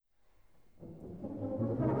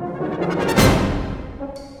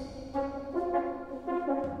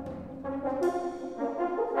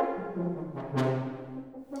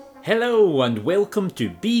Hello and welcome to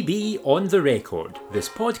BB on the Record, this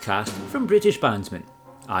podcast from British Bandsman.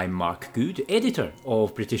 I'm Mark Good, editor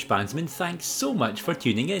of British Bandsman. Thanks so much for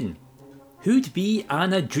tuning in. Who'd be an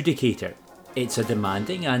adjudicator? It's a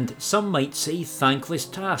demanding and some might say thankless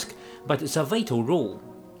task, but it's a vital role.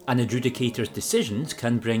 An adjudicator's decisions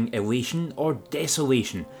can bring elation or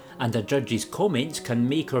desolation, and a judge's comments can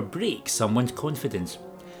make or break someone's confidence.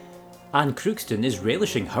 Anne Crookston is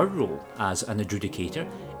relishing her role as an adjudicator,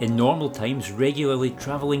 in normal times regularly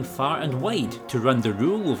travelling far and wide to run the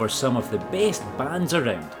rule over some of the best bands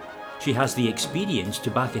around. She has the experience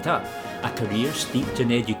to back it up, a career steeped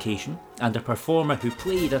in education, and a performer who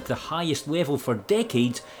played at the highest level for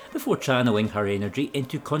decades before channeling her energy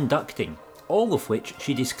into conducting, all of which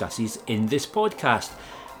she discusses in this podcast,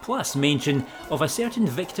 plus mention of a certain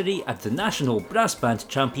victory at the National Brass Band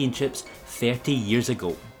Championships 30 years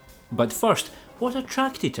ago. But first, what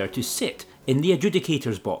attracted her to sit in the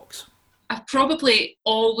adjudicator's box? I've probably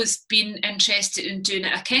always been interested in doing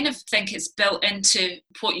it. I kind of think it's built into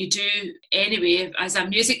what you do anyway. As a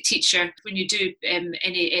music teacher, when you do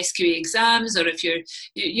any SQA exams, or if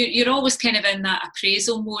you're always kind of in that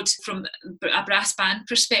appraisal mode from a brass band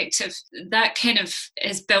perspective. That kind of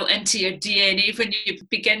is built into your DNA when you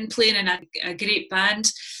begin playing in a great band.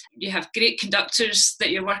 You have great conductors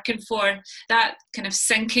that you're working for, that kind of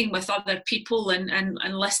syncing with other people and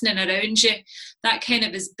listening around you, that kind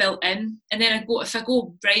of is built in. And then if I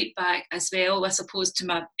go right back as well, I suppose, to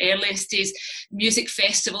my earliest days, music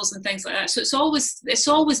festivals and things like that. So it's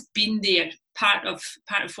always been there, part of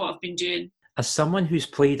what I've been doing. As someone who's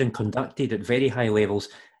played and conducted at very high levels,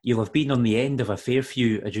 you'll have been on the end of a fair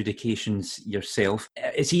few adjudications yourself.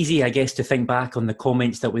 It's easy, I guess, to think back on the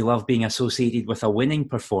comments that we love being associated with a winning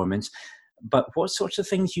performance, but what sorts of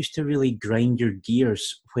things used to really grind your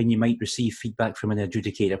gears when you might receive feedback from an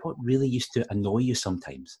adjudicator? What really used to annoy you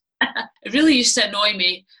sometimes? It really used to annoy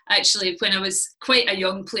me, actually, when I was quite a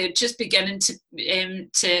young player, just beginning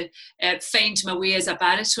to find my way as a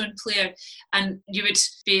baritone player. And you would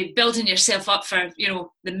be building yourself up for,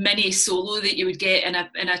 the mini solo that you would get in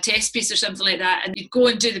a test piece or something like that. And you'd go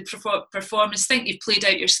and do the performance, think you've played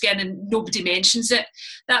out your skin, and nobody mentions it.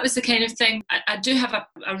 That was the kind of thing. I do have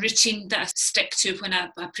a routine that I stick to when I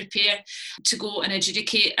prepare to go and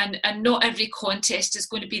adjudicate. And not every contest is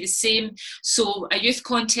going to be the same. So a youth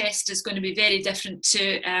contest is going to be very different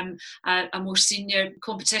to a more senior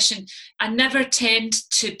competition. I never tend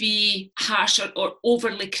to be harsh or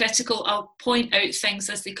overly critical. I'll point out things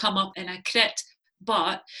as they come up in a crit,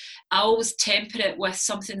 but I always temper it with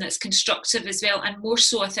something that's constructive as well, and more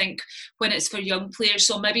so I think when it's for young players.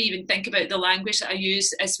 So maybe even think about the language that I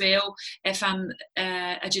use as well if I'm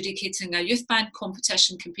adjudicating a youth band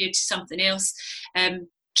competition compared to something else.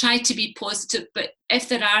 Try to be positive, but if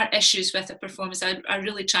there are issues with a performance, I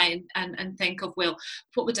really try and think of, well,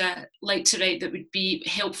 what would I like to write that would be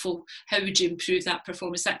helpful? How would you improve that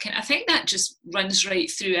performance? I think that just runs right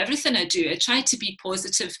through everything I do. I try to be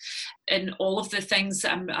positive in all of the things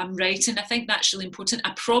that I'm writing. I think that's really important.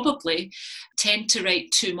 I probably tend to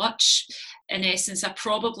write too much. In essence,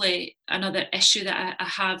 another issue that I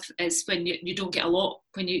have is when you don't get a lot,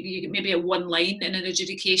 when you maybe at one line in an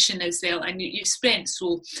adjudication as well, and you've spent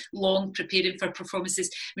so long preparing for performances,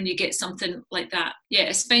 when you get something like that. Yeah,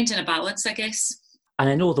 it's finding a balance, I guess. And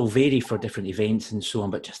I know they'll vary for different events and so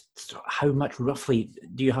on, but just how much roughly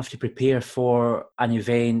do you have to prepare for an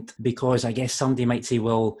event? Because I guess somebody might say,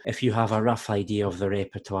 well, if you have a rough idea of the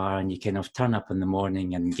repertoire and you kind of turn up in the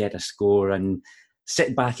morning and get a score and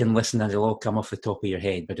sit back and listen and it'll all come off the top of your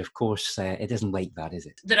head. But of course, it isn't like that, is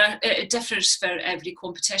it? It differs for every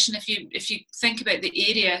competition. If you think about the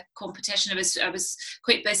area competition, I was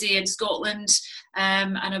quite busy in Scotland,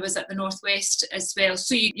 and I was at the Northwest as well.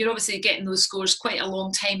 So you're obviously getting those scores quite a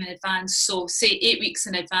long time in advance. So say 8 weeks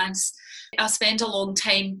in advance. I'll spend a long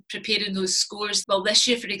time preparing those scores. Well, this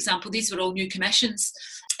year, for example, these were all new commissions.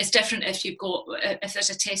 It's different if there's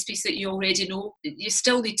a test piece that you already know. You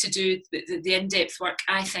still need to do the in-depth work,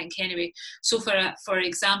 I think, anyway. So for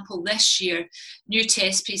example, this year, new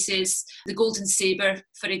test pieces, the Golden Sabre,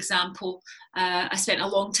 for example, I spent a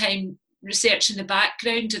long time researching the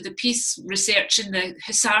background of the piece, researching the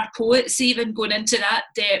Hussar poets, even going into that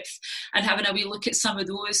depth and having a wee look at some of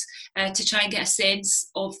those to try and get a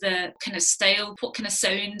sense of the kind of style, what kind of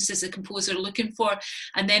sounds is the composer looking for.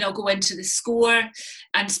 And then I'll go into the score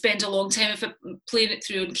and spend a long time if I'm playing it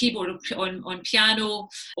through on keyboard or on piano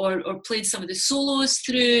or playing some of the solos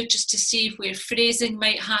through just to see where phrasing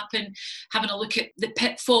might happen, having a look at the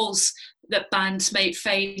pitfalls that bands might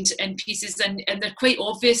find in pieces, and they're quite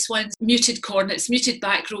obvious ones. muted cornets, muted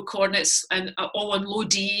back row cornets, and all on low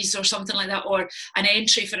Ds or something like that, or an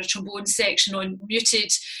entry for a trombone section on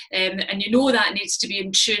muted, and you know that needs to be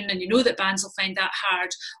in tune, and you know that bands will find that hard.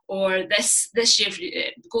 Or this year,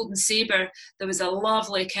 Golden Sabre, there was a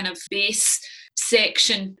lovely kind of bass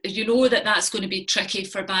section. You know that that's going to be tricky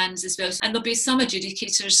for bands as well. And there'll be some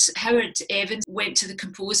adjudicators. Howard Evans went to the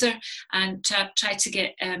composer and tried to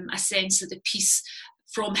get a sense of the piece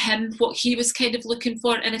from him, what he was kind of looking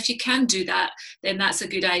for. And if you can do that, then that's a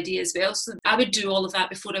good idea as well. So I would do all of that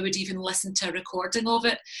before I would even listen to a recording of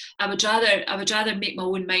it. I would rather make my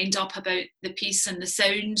own mind up about the piece and the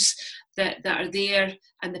sounds that are there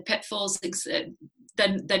and the pitfalls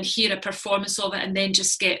than hear a performance of it and then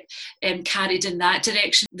just get carried in that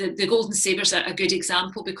direction. The Golden Sabres are a good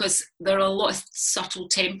example because there are a lot of subtle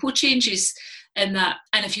tempo changes in that.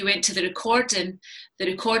 And if you went to the recording,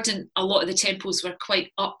 a lot of the tempos were quite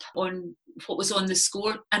up on what was on the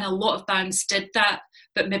score, and a lot of bands did that,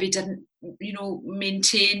 but maybe didn't,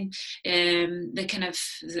 maintain the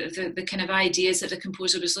kind of ideas that the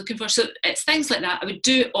composer was looking for. So it's things like that. I would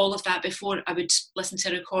do all of that before I would listen to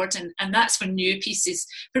a recording, and that's for new pieces.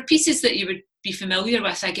 For pieces that you would be familiar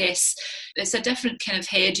with, I guess, it's a different kind of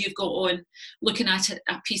head you've got on looking at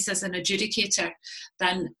a piece as an adjudicator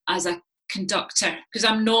than as a conductor, because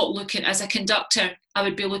I'm not looking as a conductor. I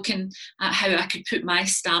would be looking at how I could put my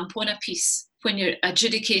stamp on a piece. When you're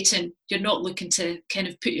adjudicating, you're not looking to kind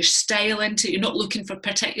of put your style into it. You're not looking for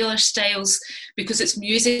particular styles, because it's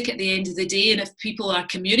music at the end of the day, and if people are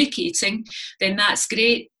communicating, then that's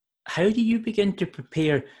great. How do you begin to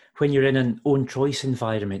prepare when you're in an own choice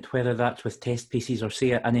environment, whether that's with test pieces or,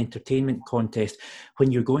 say, an entertainment contest, when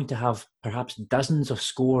you're going to have perhaps dozens of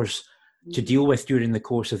scores to deal with during the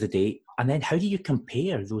course of the day? And then how do you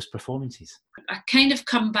compare those performances? I kind of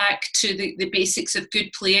come back to the basics of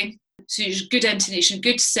good playing. So there's good intonation,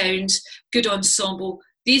 good sound, good ensemble.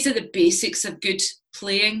 These are the basics of good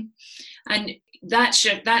playing. And that's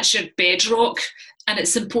your bedrock. And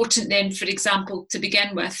it's important then, for example, to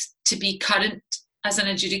begin with, to be current as an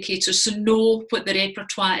adjudicator. So know what the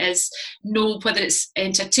repertoire is, know whether it's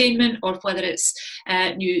entertainment or whether it's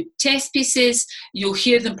new test pieces. You'll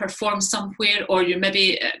hear them perform somewhere, or you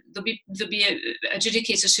maybe there'll be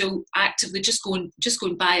adjudicators who'll actively just go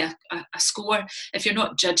and buy a score. If you're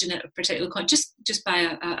not judging it a particular just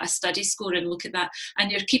buy a study score and look at that,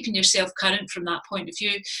 and you're keeping yourself current from that point of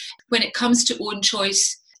view. When it comes to own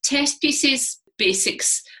choice test pieces,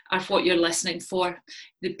 basics are what you're listening for.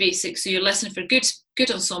 The basics. So you're listening for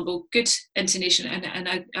good ensemble, good intonation,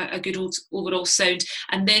 and a good overall sound.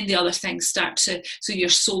 And then the other things start to, so your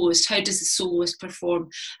soloist, how does the soloist perform?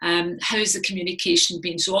 How's the communication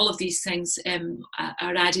been? So all of these things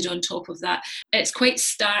are added on top of that. It's quite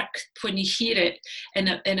stark when you hear it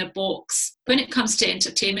in a box. When it comes to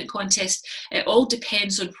entertainment contest, it all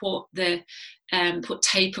depends on what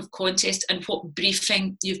type of contest and what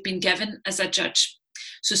briefing you've been given as a judge.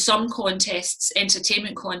 So some contests,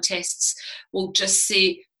 entertainment contests, will just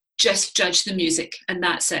say, just judge the music and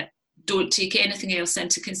that's it. Don't take anything else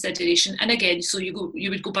into consideration. And again, so you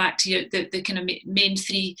would go back to the kind of main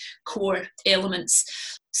three core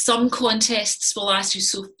elements. Some contests will ask you,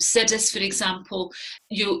 so CIDIS, for example,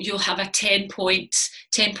 you'll have a 10 points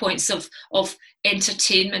of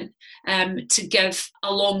entertainment to give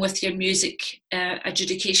along with your music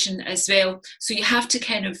adjudication as well. So you have to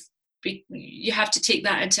you have to take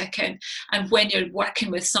that into account. And when you're working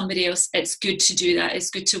with somebody else, it's good to do that. It's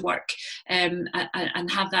good to work and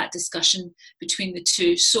have that discussion between the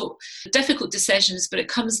two. So difficult decisions, but it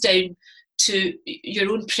comes down to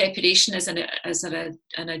your own preparation as an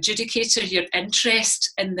adjudicator, your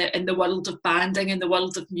interest in the world of banding, in the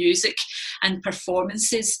world of music and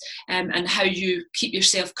performances, and how you keep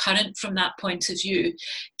yourself current from that point of view,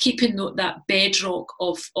 keeping that bedrock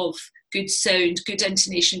of good sound, good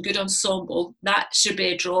intonation, good ensemble. That's your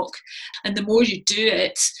bedrock. And the more you do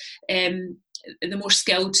it, the more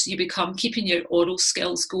skilled you become, keeping your oral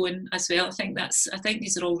skills going as well. I think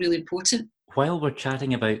these are all really important. While we're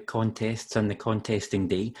chatting about contests and the contesting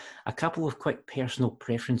day, a couple of quick personal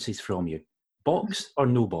preferences from you. Box or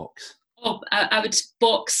no box? Oh, I would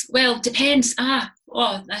box. Well, depends. I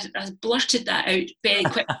blurted that out very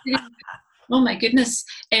quickly. Oh my goodness.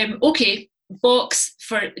 Okay, box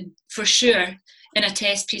for sure in a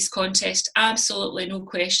test piece contest. Absolutely, no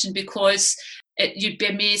question, because you'd be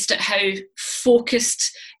amazed at how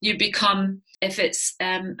focused you become. If it's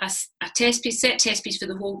a set test piece for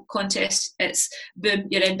the whole contest, it's boom,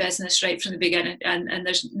 you're in business right from the beginning, and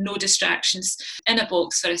there's no distractions. In a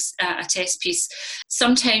box for a test piece.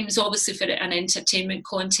 Sometimes, obviously, for an entertainment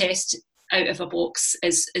contest, out of a box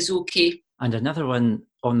is okay. And another one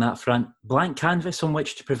on that front. Blank canvas on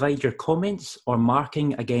which to provide your comments or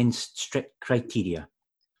marking against strict criteria?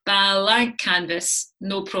 Blank canvas,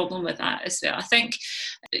 no problem with that as well. I think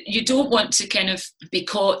you don't want to kind of be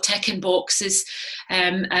caught ticking boxes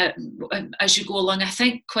as you go along. I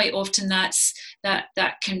think quite often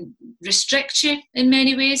that can restrict you in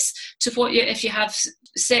many ways to what you, if you have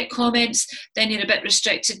set comments, then you're a bit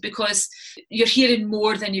restricted because you're hearing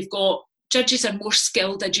more than you've got. Judges are more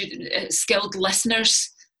skilled listeners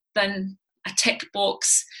than a tick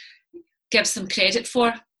box gives them credit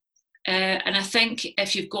for. And I think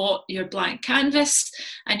if you've got your blank canvas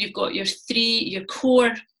and you've got your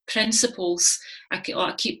core principles, I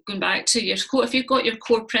keep going back to if you've got your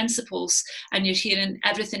core principles and you're hearing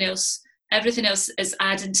everything else is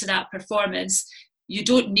adding to that performance, you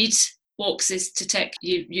don't need boxes to tick.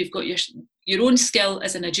 You've got your own skill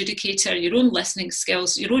as an adjudicator, your own listening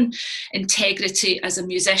skills, your own integrity as a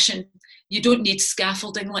musician. You don't need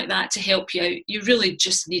scaffolding like that to help you out. You really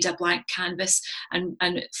just need a blank canvas and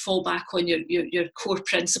fall back on your core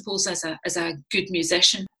principles as a good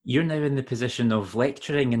musician. You're now in the position of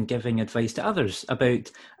lecturing and giving advice to others about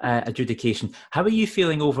adjudication. How are you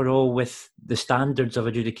feeling overall with the standards of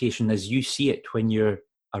adjudication as you see it when you're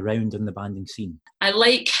around in the banding scene? I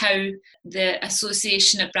like how the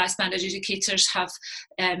Association of Brass Band Adjudicators have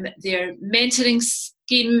their mentoring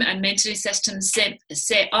scheme and mentoring system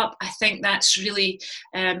set up. I think that's really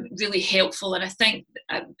helpful, and I think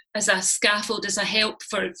as a scaffold, as a help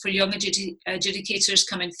for young adjudicators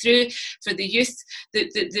coming through, for the youth,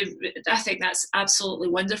 I think that's absolutely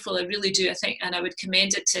wonderful. I really do. I think, and I would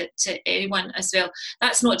commend it to anyone as well.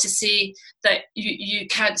 That's not to say that you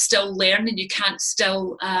can't still learn and you can't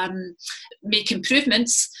still make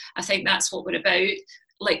improvements. I think that's what we're about.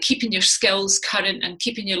 Like keeping your skills current and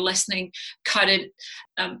keeping your listening current.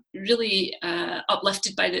 Really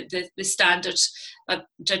uplifted by the standards of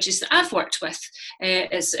judges that I've worked with.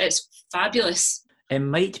 It's fabulous. It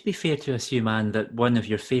might be fair to assume, Anne, that one of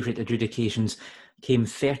your favourite adjudications came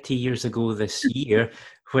 30 years ago this year,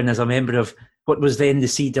 when as a member of what was then the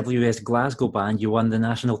CWS Glasgow Band, you won the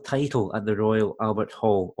national title at the Royal Albert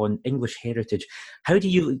Hall on English Heritage. How do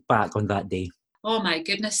you look back on that day? Oh my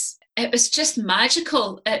goodness. It was just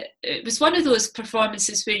magical. It was one of those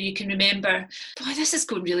performances where you can remember, boy, this is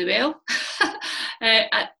going really well.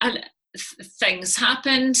 And things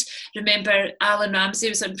happened. Remember, Alan Ramsey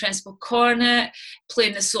was on principal cornet,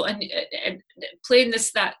 playing the solo, and playing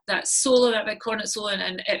that solo, that big cornet solo,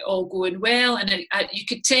 and it all going well. And you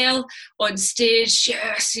could tell on stage,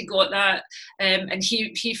 yes, he got that, and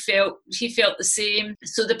he felt the same.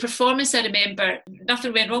 So the performance, I remember,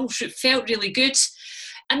 nothing went wrong. It felt really good.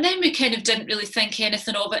 And then we kind of didn't really think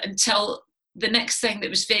anything of it until the next thing that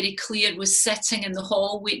was very clear was sitting in the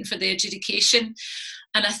hall waiting for the adjudication.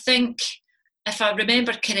 And I think, if I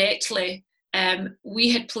remember correctly,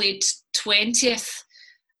 we had played 20th,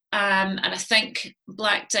 and I think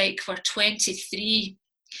Black Dyke were 23.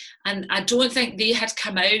 And I don't think they had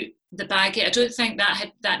come out the bag yet. I don't think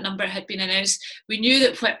that number had been announced. We knew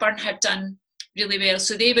that Whitburn had done really well,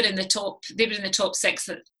 so they were in the top six,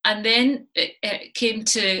 and then it came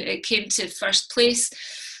to first place,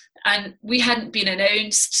 and we hadn't been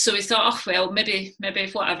announced, so we thought, oh well, maybe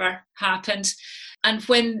whatever happened. And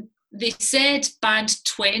when they said band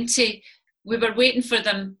 20, we were waiting for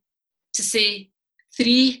them to say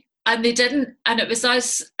 3, and they didn't, and it was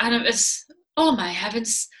us, and it was, oh my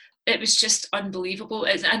heavens, it was just unbelievable.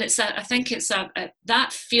 And I think it's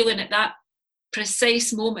that feeling at that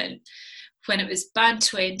precise moment when it was band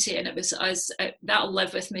 20 and it was us, that'll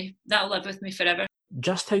live with me forever.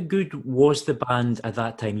 Just how good was the band at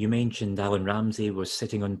that time? You mentioned Alan Ramsey was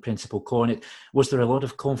sitting on principal cornet. Was there a lot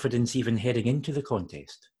of confidence even heading into the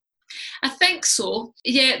contest? I think so.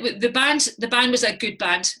 Yeah, the band was a good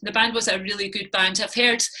band. The band was a really good band. I've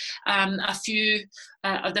heard a few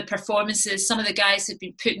of the performances. Some of the guys have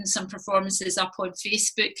been putting some performances up on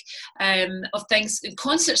Facebook of things,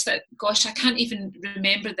 concerts that, gosh, I can't even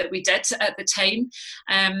remember that we did at the time.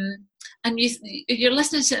 And you're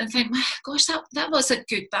listening to it and think, gosh, that was a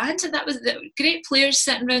good band, and that was great players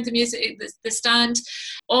sitting around the music, the stand,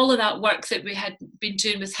 all of that work that we had been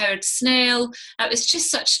doing with Howard Snell.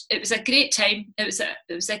 It was a great time. It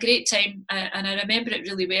was a great time, and I remember it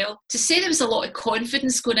really well. To say there was a lot of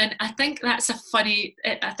confidence going in, I think it's a funny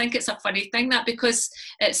thing, that because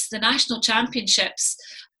it's the national championships,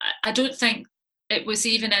 I don't think it was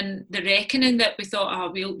even in the reckoning that we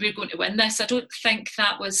thought, we're going to win this. I don't think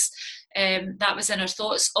that was in our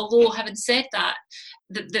thoughts. Although, having said that,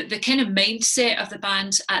 the kind of mindset of the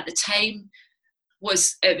band at the time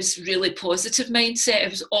was really positive mindset.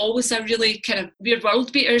 It was always a really kind of, we're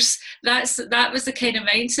world beaters. That was the kind of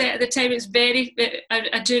mindset at the time. It's very,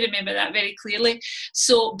 I do remember that very clearly.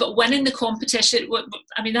 So, but winning the competition,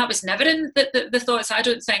 I mean, that was never in the thoughts, I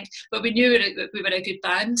don't think, but we knew we were a good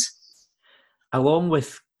band. Along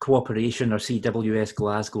with Cooperation, or CWS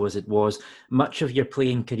Glasgow as it was, much of your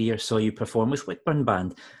playing career saw you perform with Whitburn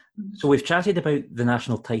Band. So we've chatted about the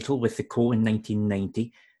national title with the Co in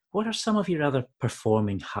 1990. What are some of your other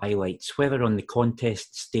performing highlights, whether on the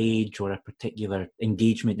contest stage or a particular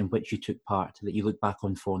engagement in which you took part, that you look back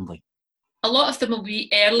on fondly? A lot of them will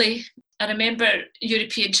be early. I remember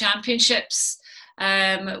European Championships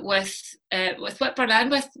with Whitburn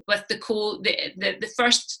and with the Co. The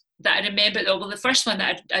first that I remember, well, the first one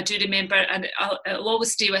that I do remember, and it'll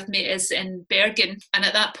always stay with me, is in Bergen. And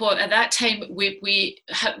at that time, we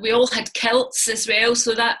all had kilts as well,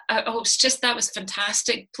 so that was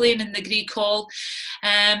fantastic, playing in the Greek Hall,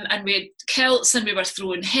 and we had kilts, and we were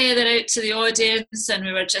throwing heather out to the audience, and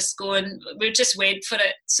we just went for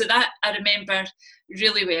it. So that I remember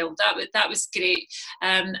really well. That was great.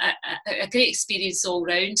 A great experience all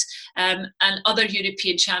round. And other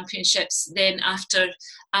European Championships then after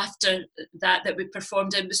that we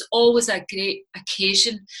performed in was always a great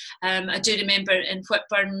occasion. I do remember in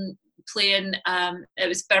Whitburn playing, it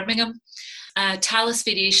was Birmingham. Tallis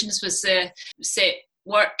Variations was the set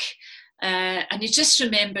work. And you just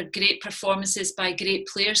remember great performances by great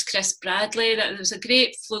players. Chris Bradley, there was a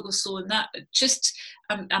great Flugel Solo, and that just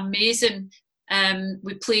amazing.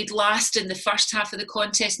 We played last in the first half of the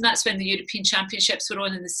contest, and that's when the European Championships were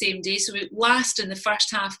on the same day. So we last in the first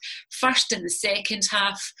half, first in the second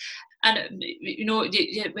half, and we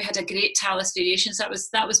had a great Tallis Variations.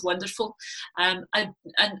 That was wonderful. And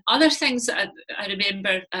other things that I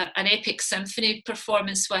remember, an epic symphony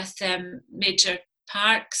performance with Major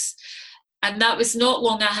Parks. And that was not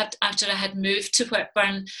long after I had moved to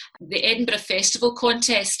Whitburn, the Edinburgh Festival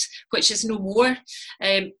contest, which is no more.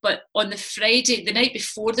 But on the Friday, the night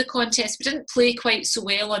before the contest, we didn't play quite so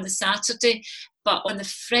well on the Saturday. But on the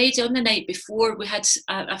Friday, on the night before, we had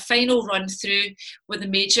a final run through with a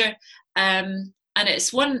major. And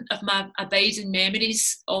it's one of my abiding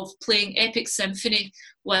memories of playing Epic Symphony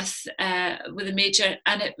with a major,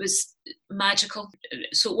 and it was magical.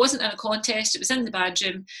 So it wasn't in a contest; it was in the band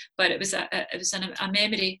room, but it was a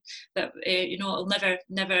memory that will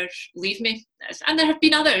never leave me. And there have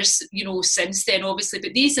been others, since then, obviously,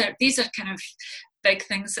 but these are kind of big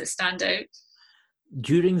things that stand out.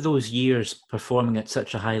 During those years performing at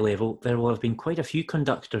such a high level, there will have been quite a few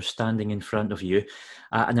conductors standing in front of you.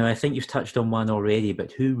 Now, I think you've touched on one already,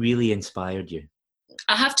 but who really inspired you?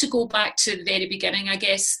 I have to go back to the very beginning, I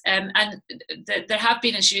guess. And there have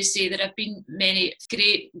been, as you say, there have been many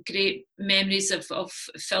great memories of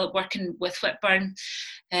Philip working with Whitburn.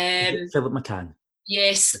 Philip McCann.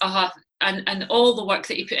 Yes, and all the work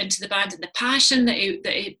that he put into the band and the passion that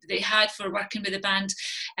he had for working with the band.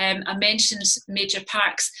 I mentioned Major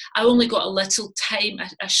Parks. I only got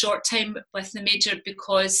a short time with the Major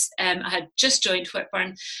because I had just joined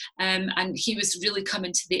Whitburn, and he was really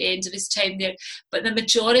coming to the end of his time there. But the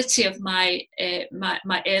majority of my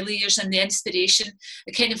early years and the inspiration,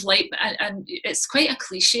 the kind of light, and it's quite a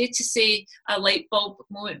cliche to say a light bulb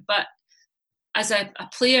moment, but as a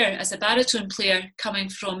player, as a baritone player, coming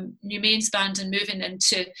from New Mains Band and moving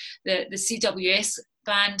into the CWS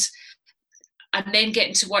band, and then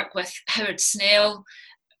getting to work with Howard Snell,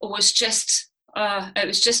 was just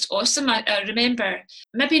awesome. I remember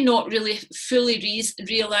maybe not really fully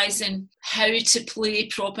realising how to play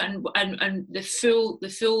proper and the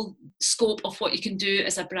full scope of what you can do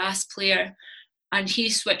as a brass player, and he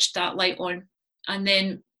switched that light on, and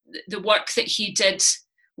then the work that he did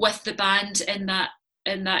with the band in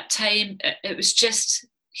that time, it was just,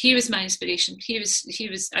 he was my inspiration. He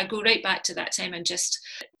was. I go right back to that time, and just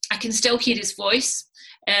I can still hear his voice.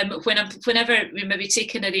 Whenever we maybe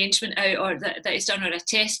take an arrangement out or that he's done, or a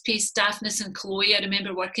test piece, Daphnis and Chloe. I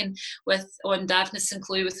remember working on Daphnis and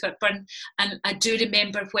Chloe with Whitburn, and I do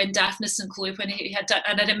remember when Daphnis and Chloe, when he had done,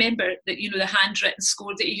 and I remember that the handwritten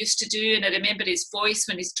score that he used to do, and I remember his voice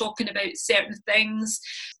when he's talking about certain things.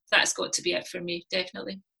 That's got to be it for me,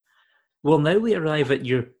 definitely. Well, now we arrive at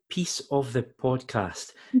your piece of the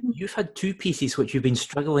podcast. Mm-hmm. You've had two pieces which you've been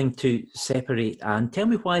struggling to separate, and tell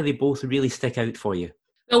me why they both really stick out for you.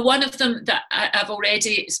 Well, one of them that I've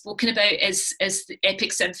already spoken about is the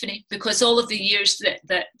Epic Symphony, because all of the years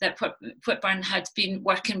that Whitburn had been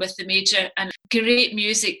working with the Major, and great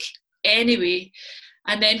music anyway,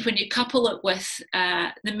 and then when you couple it with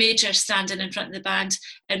the Major standing in front of the band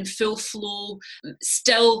in full flow,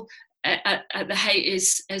 still at the height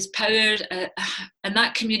is power, and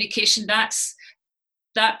that communication.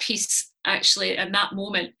 That piece actually, and that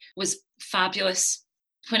moment was fabulous.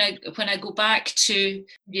 When I go back to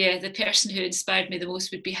the person who inspired me the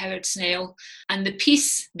most would be Howard Snell, and the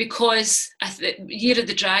piece, because Year of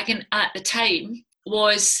the Dragon at the time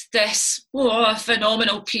was this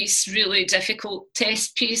phenomenal piece, really difficult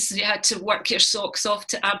test piece. You had to work your socks off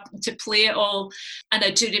to play it all. And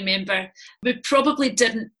I do remember we probably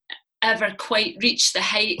didn't ever quite reach the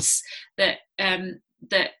heights that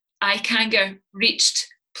Ikanger reached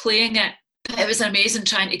playing it. But it was amazing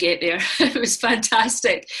trying to get there. It was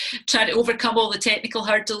fantastic trying to overcome all the technical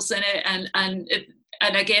hurdles in it.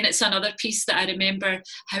 And again, it's another piece that I remember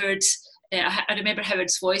I remember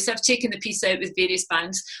Howard's voice. I've taken the piece out with various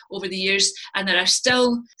bands over the years, and there are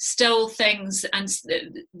still things, and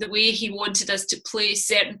the way he wanted us to play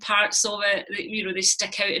certain parts of it, they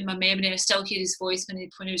stick out in my memory. I still hear his voice when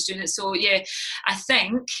he was doing it. So I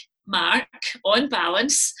think, Mark, on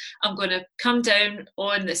balance, I'm going to come down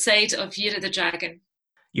on the side of Year of the Dragon.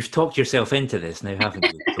 You've talked yourself into this now, haven't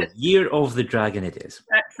you? So Year of the Dragon it is.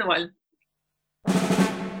 That's the one.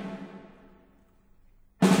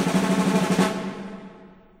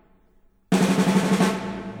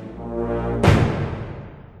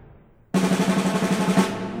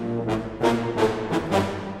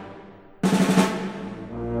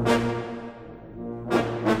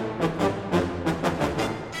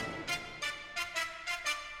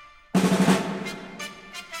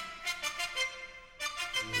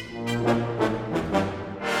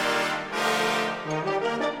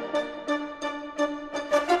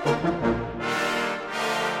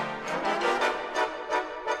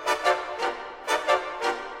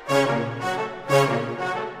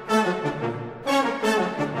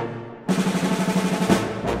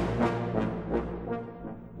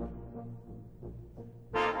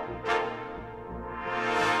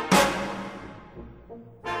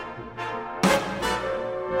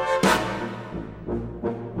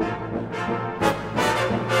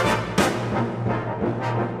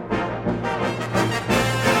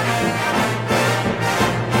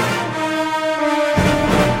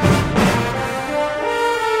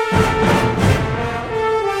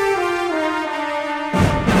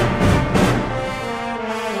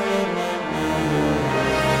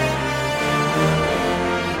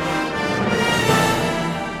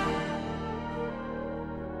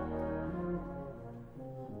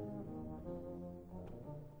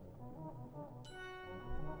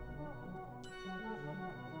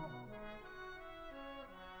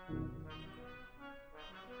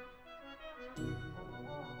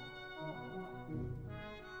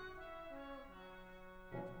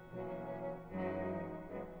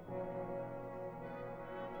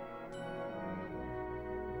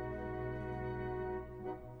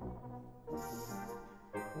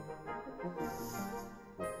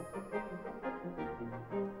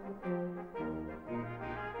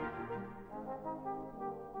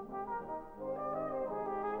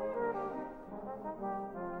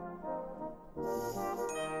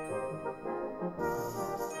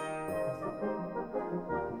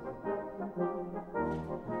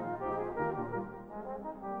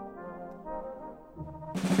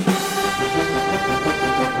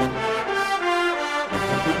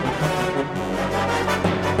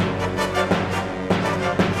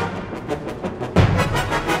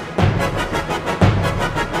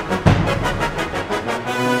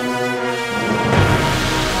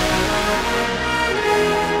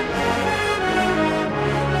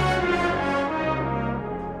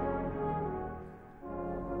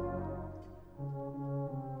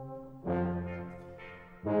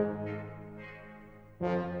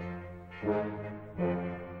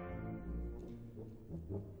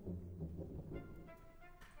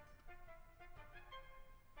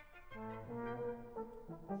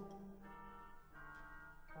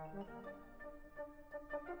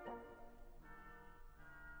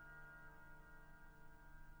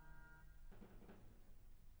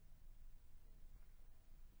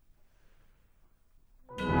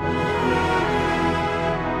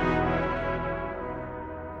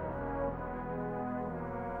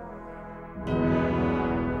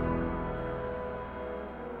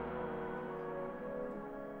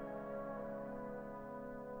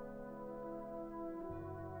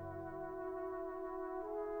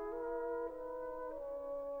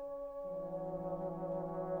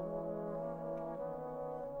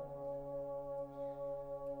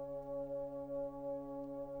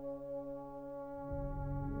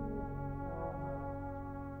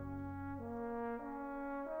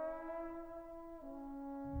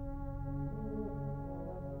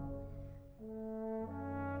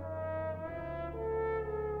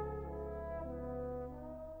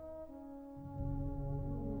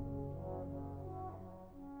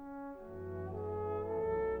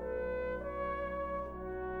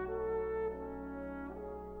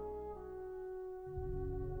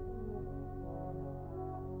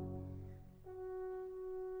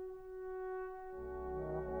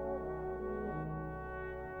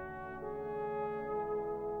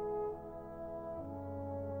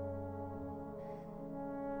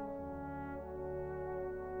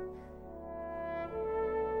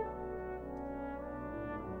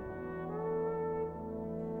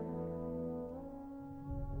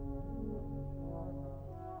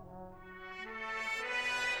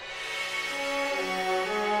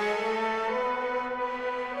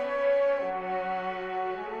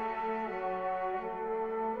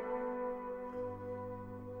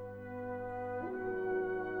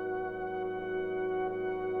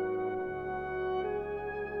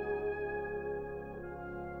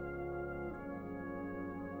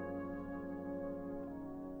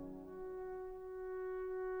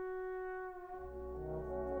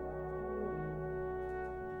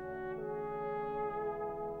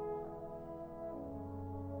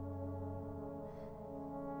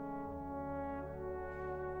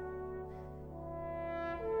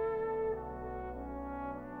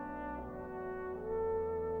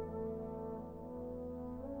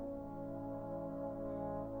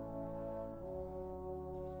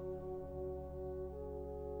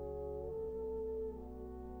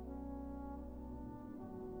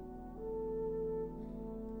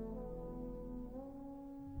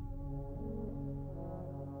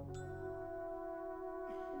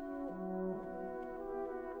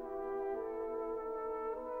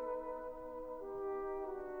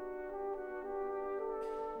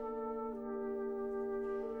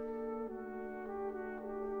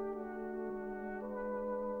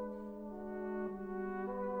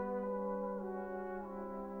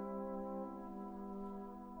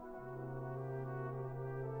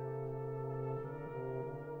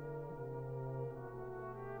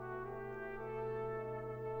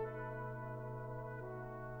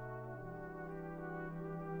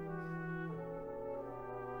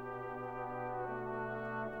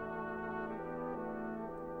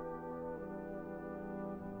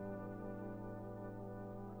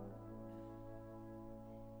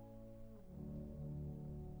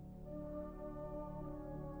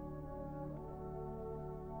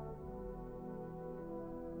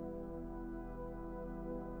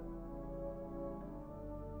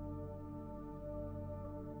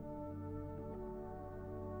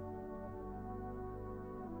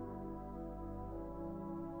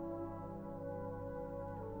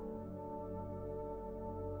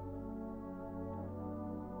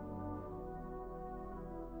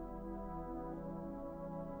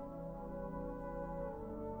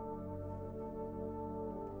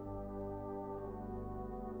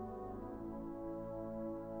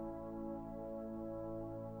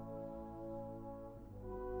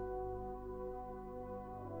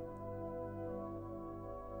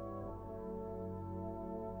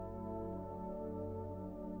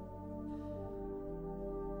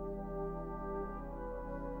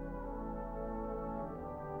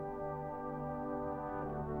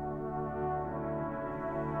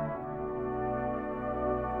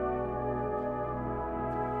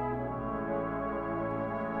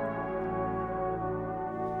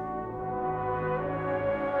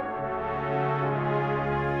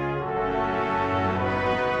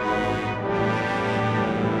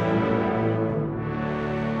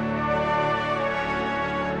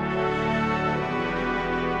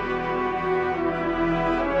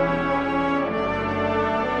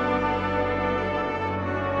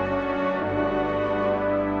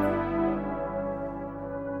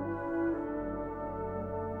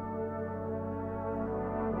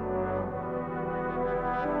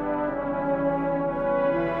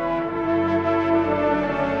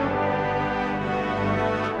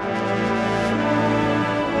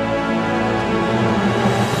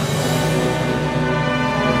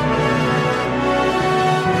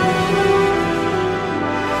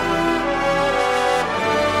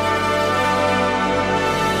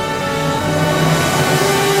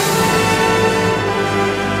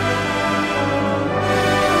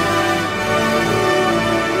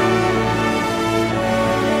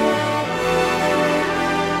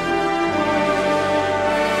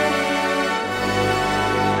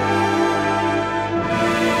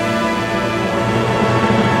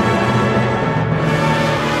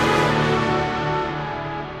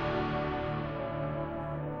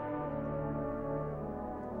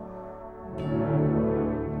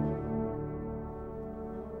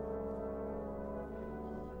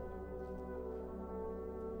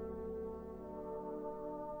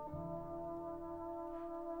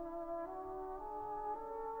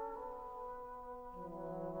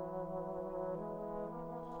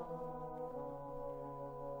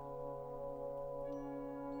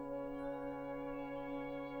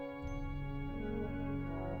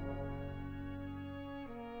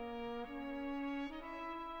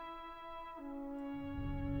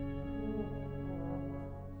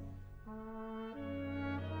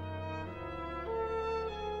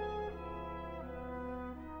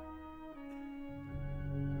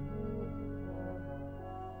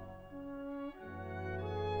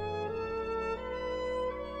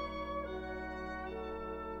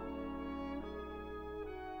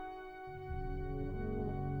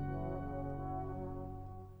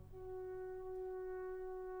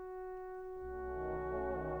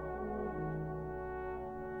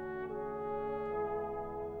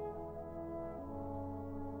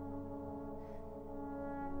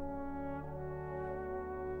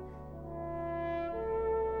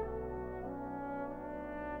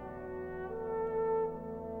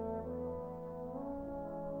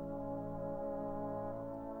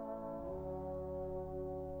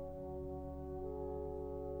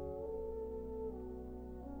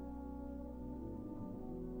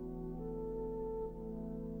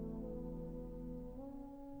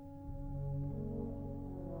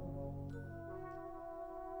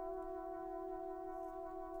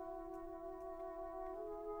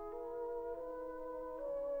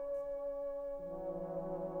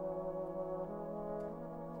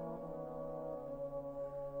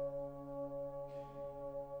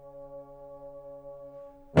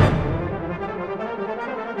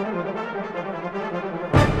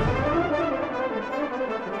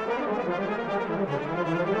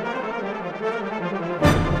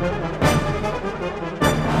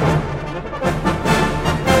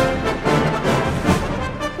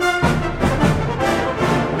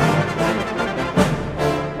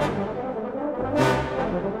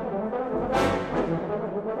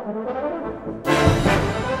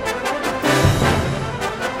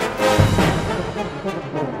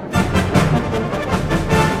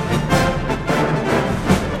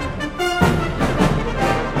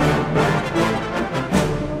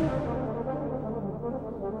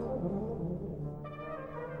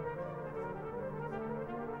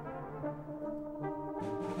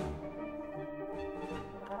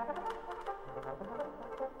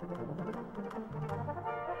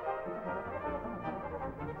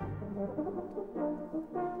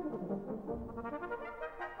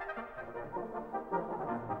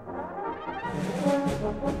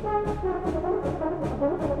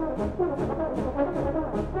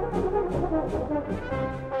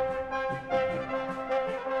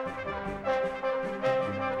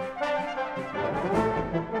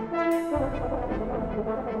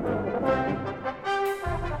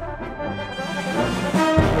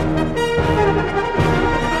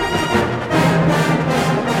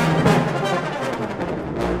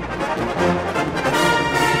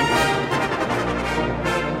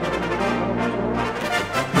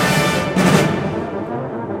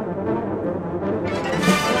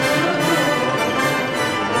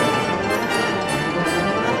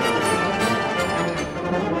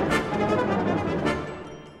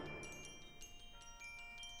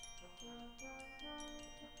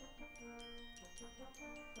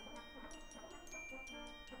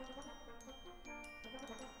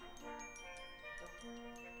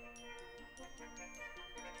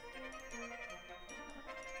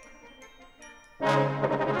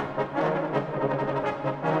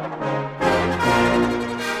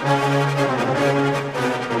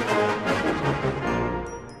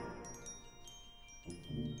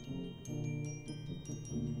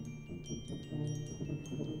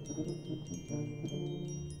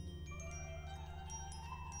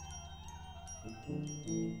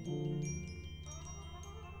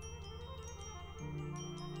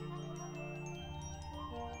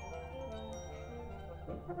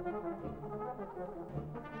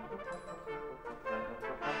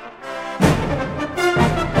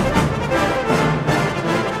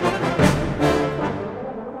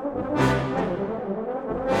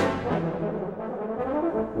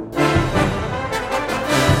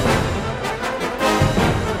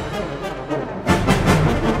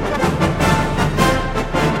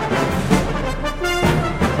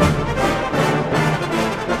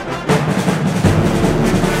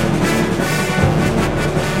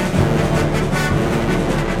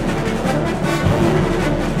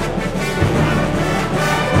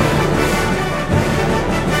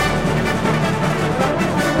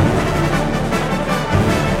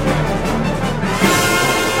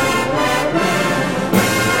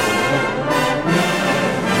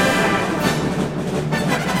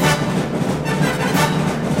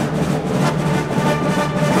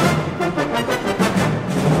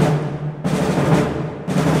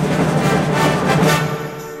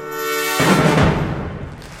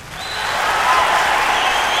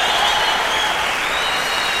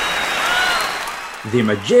 The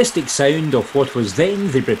majestic sound of what was then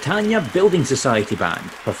the Britannia Building Society Band,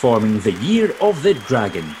 performing The Year of the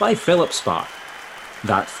Dragon by Philip Sparke.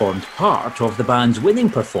 That formed part of the band's winning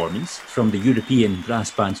performance from the European Brass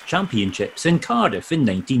Bands Championships in Cardiff in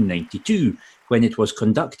 1992, when it was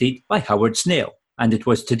conducted by Howard Snell. And it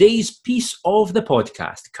was today's piece of the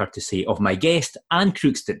podcast, courtesy of my guest, Anne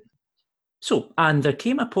Crookston. So, Anne, there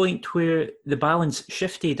came a point where the balance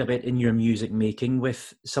shifted a bit in your music making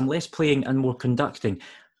with some less playing and more conducting.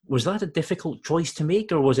 Was that a difficult choice to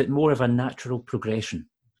make, or was it more of a natural progression?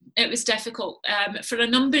 It was difficult for a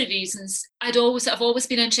number of reasons. I've always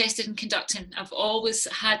been interested in conducting. I've always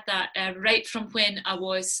had that right from when I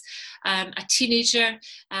was a teenager.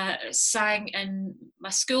 Sang in my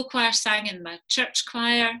school choir, sang in my church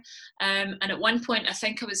choir, and at one point I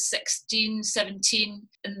think I was 16, 17,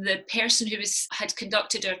 and the person who had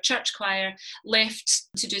conducted our church choir left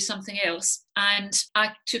to do something else, and I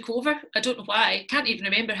took over. I don't know why. I can't even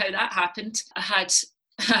remember how that happened. I had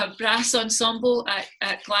a brass ensemble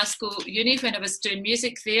at Glasgow Uni when I was doing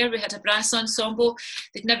music there. We had a brass ensemble.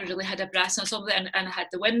 They'd never really had a brass ensemble, and I had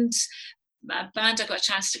the wind band. I got a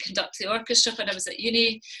chance to conduct the orchestra when I was at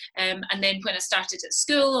uni, and then when I started at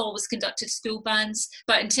school, I always conducted school bands.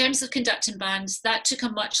 But in terms of conducting bands, that took a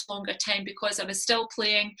much longer time because I was still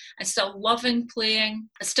playing. I still loving playing.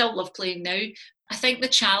 I still love playing now. I think the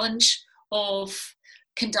challenge of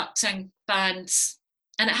conducting bands,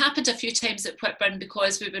 and it happened a few times at Whitburn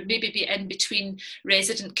because we would maybe be in between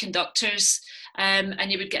resident conductors,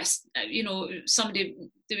 and you would get, somebody,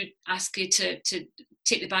 they would ask you to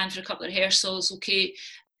take the band for a couple of rehearsals. Okay,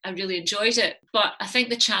 I really enjoyed it. But I think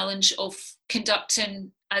the challenge of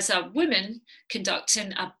conducting as a woman,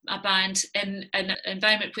 conducting a band in an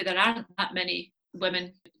environment where there aren't that many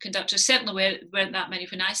women conductors, certainly weren't that many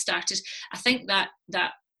when I started, I think that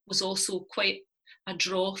was also quite a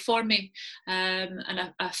draw for me,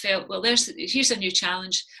 and I felt, well, here's a new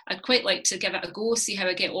challenge. I'd quite like to give it a go, see how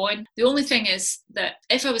I get on. The only thing is that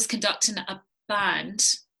if I was conducting a band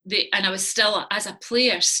and I was still, as a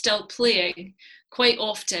player, still playing, quite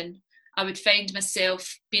often I would find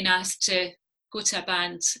myself being asked to go to a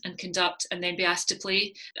band and conduct and then be asked to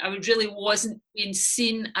play. I really wasn't being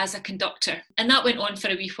seen as a conductor. And that went on for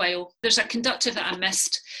a wee while. There's a conductor that I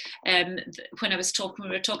missed when we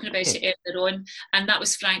were talking about it earlier on, and that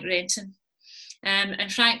was Frank Renton.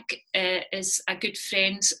 And Frank is a good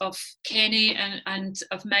friend of Kenny and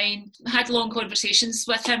of mine. I had long conversations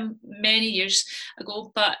with him many years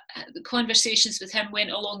ago, but the conversations with him went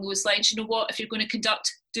along those lines. You know what, if you're going to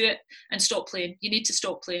conduct, do it and stop playing. You need to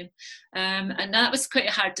stop playing. And that was quite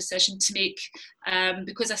a hard decision to make,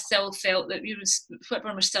 because I still felt that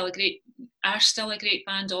Whitburn are still a great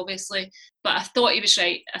band, obviously. But I thought he was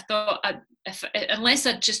right. I thought unless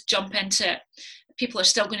I just jump into it, people are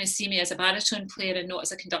still going to see me as a baritone player and not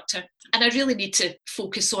as a conductor. And I really need to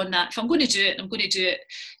focus on that. If I'm going to do it, I'm going to do it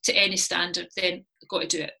to any standard, then I've got to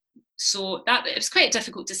do it. So it was quite a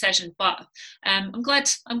difficult decision, but I'm glad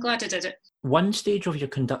I did it. One stage of your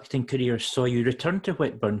conducting career saw you return to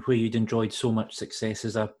Whitburn, where you'd enjoyed so much success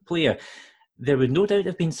as a player. There would no doubt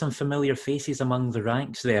have been some familiar faces among the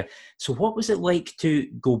ranks there. So what was it like to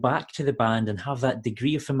go back to the band and have that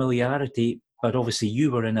degree of familiarity, but obviously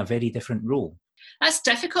you were in a very different role? That's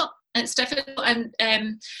difficult. It's difficult, and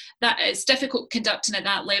that it's difficult conducting at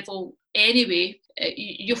that level anyway.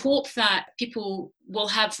 You hope that people will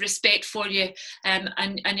have respect for you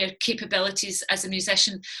and your capabilities as a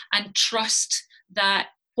musician, and trust that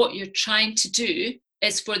what you're trying to do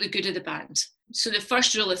is for the good of the band. So the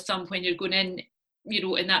first rule of thumb when you're going in,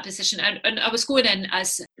 in that position, and I was going in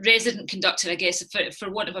as resident conductor, I guess,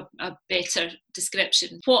 for want of a better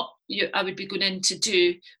description. What I would be going in to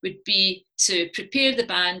do would be to prepare the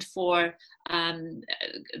band for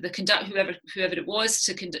whoever it was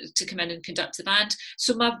to come in and conduct the band.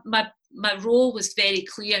 So my role was very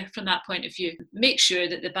clear from that point of view. Make sure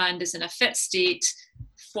that the band is in a fit state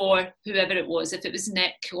for whoever it was, if it was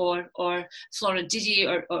Nick or Florent Didi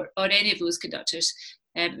or any of those conductors.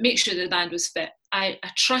 Make sure that the band was fit. I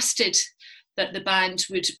trusted that the band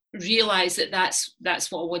would realise that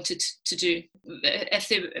that's what I wanted to do.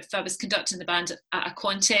 If I was conducting the band at a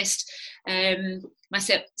contest,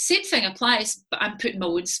 myself, same thing applies, but I'm putting my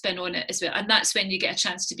own spin on it as well. And that's when you get a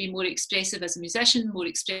chance to be more expressive as a musician, more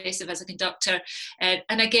expressive as a conductor. And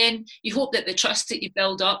again, you hope that the trust that you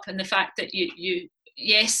build up and the fact that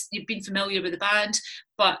yes, you've been familiar with the band,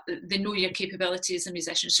 but they know your capability as a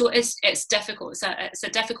musician. So it's difficult. It's a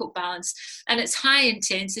difficult balance, and it's high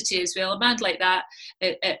intensity as well. A band like that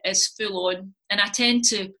is full on, and I tend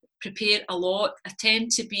to prepare a lot. I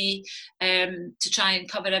tend to be to try and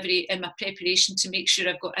cover in my preparation to make sure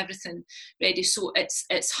I've got everything ready. So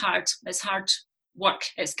it's hard. It's hard work.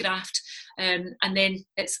 It's graft, and then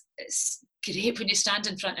it's great when you stand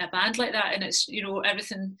in front of a band like that, and it's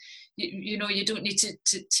everything. You don't need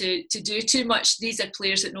to do too much. These are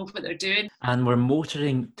players that know what they're doing. And we're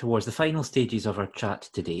motoring towards the final stages of our chat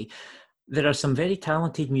today. There are some very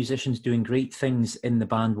talented musicians doing great things in the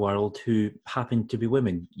band world who happen to be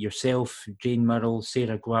women. Yourself, Jane Murrell,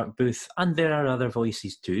 Sarah Guark-Booth, and there are other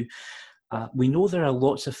voices too. We know there are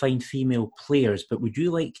lots of fine female players, but would you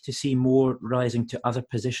like to see more rising to other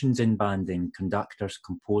positions in banding, conductors,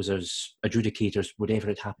 composers, adjudicators, whatever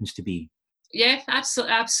it happens to be? Yeah,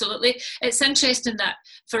 absolutely. It's interesting that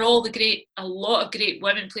for a lot of great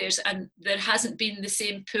women players, and there hasn't been the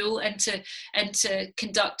same pull into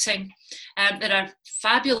conducting. There are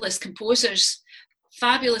fabulous composers.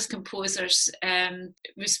 We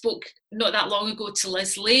spoke not that long ago to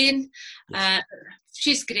Liz Lane. Yes.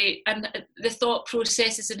 She's great, and the thought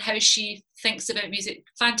processes and how she thinks about music,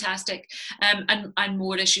 fantastic, and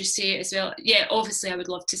more, as you say, as well. Yeah, obviously I would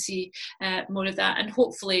love to see more of that, and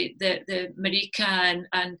hopefully the Marika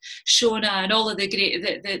and Shona and all of the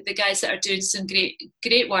guys that are doing some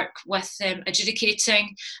great work with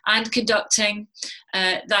adjudicating and conducting,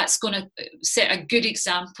 that's going to set a good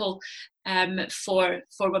example for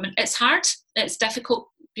women. It's hard, it's difficult,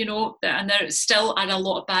 and there still are a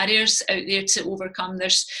lot of barriers out there to overcome.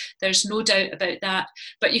 There's no doubt about that,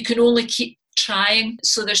 but you can only keep trying.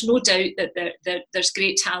 So there's no doubt that there's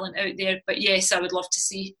great talent out there, but yes, I would love to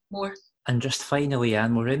see more. And just finally,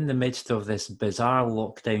 Anne, we're in the midst of this bizarre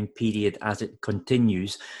lockdown period as it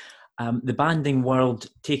continues. The banding world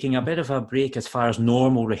taking a bit of a break as far as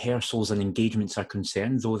normal rehearsals and engagements are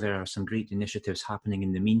concerned, though there are some great initiatives happening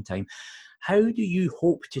in the meantime. How do you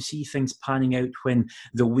hope to see things panning out when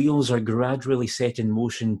the wheels are gradually set in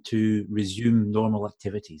motion to resume normal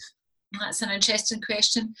activities? That's an interesting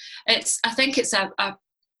question. I think it's a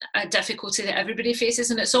a difficulty that everybody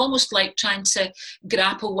faces, and it's almost like trying to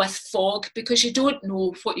grapple with fog, because you don't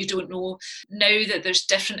know what you don't know. Now that there's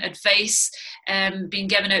different advice being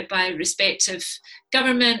given out by respective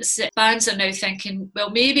governments, bands are now thinking, well,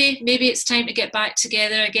 maybe it's time to get back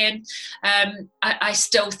together again. I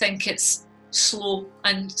still think it's slow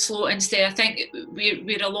and steady. I think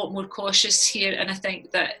we're a lot more cautious here, and I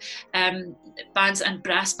think that bands and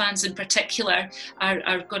brass bands in particular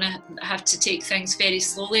are going to have to take things very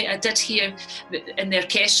slowly. I did hear that in the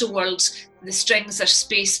orchestral world the strings are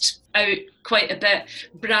spaced out quite a bit.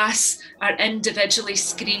 Brass are individually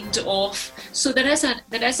screened off, so there is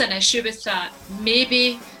an issue with that.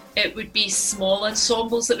 Maybe it would be small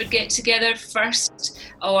ensembles that would get together first,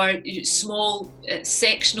 or small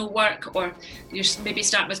sectional work, or you maybe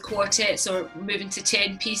start with quartets or moving to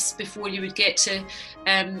 10-piece before you would get to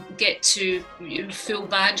full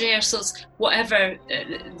band rehearsals. Whatever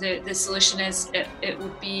the solution is, it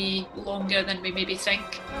would be longer than we maybe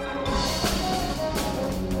think.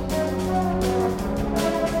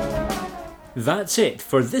 That's it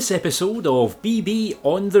for this episode of BB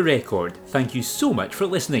on the Record. Thank you so much for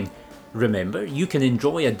listening. Remember, you can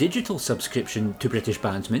enjoy a digital subscription to British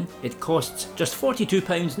Bandsman. It costs just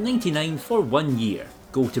 £42.99 for 1 year.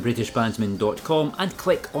 Go to britishbandsman.com and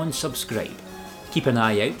click on subscribe. Keep an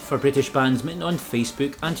eye out for British Bandsman on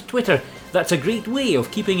Facebook and Twitter. That's a great way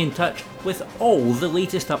of keeping in touch with all the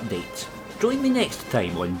latest updates. Join me next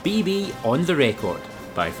time on BB on the Record.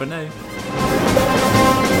 Bye for now.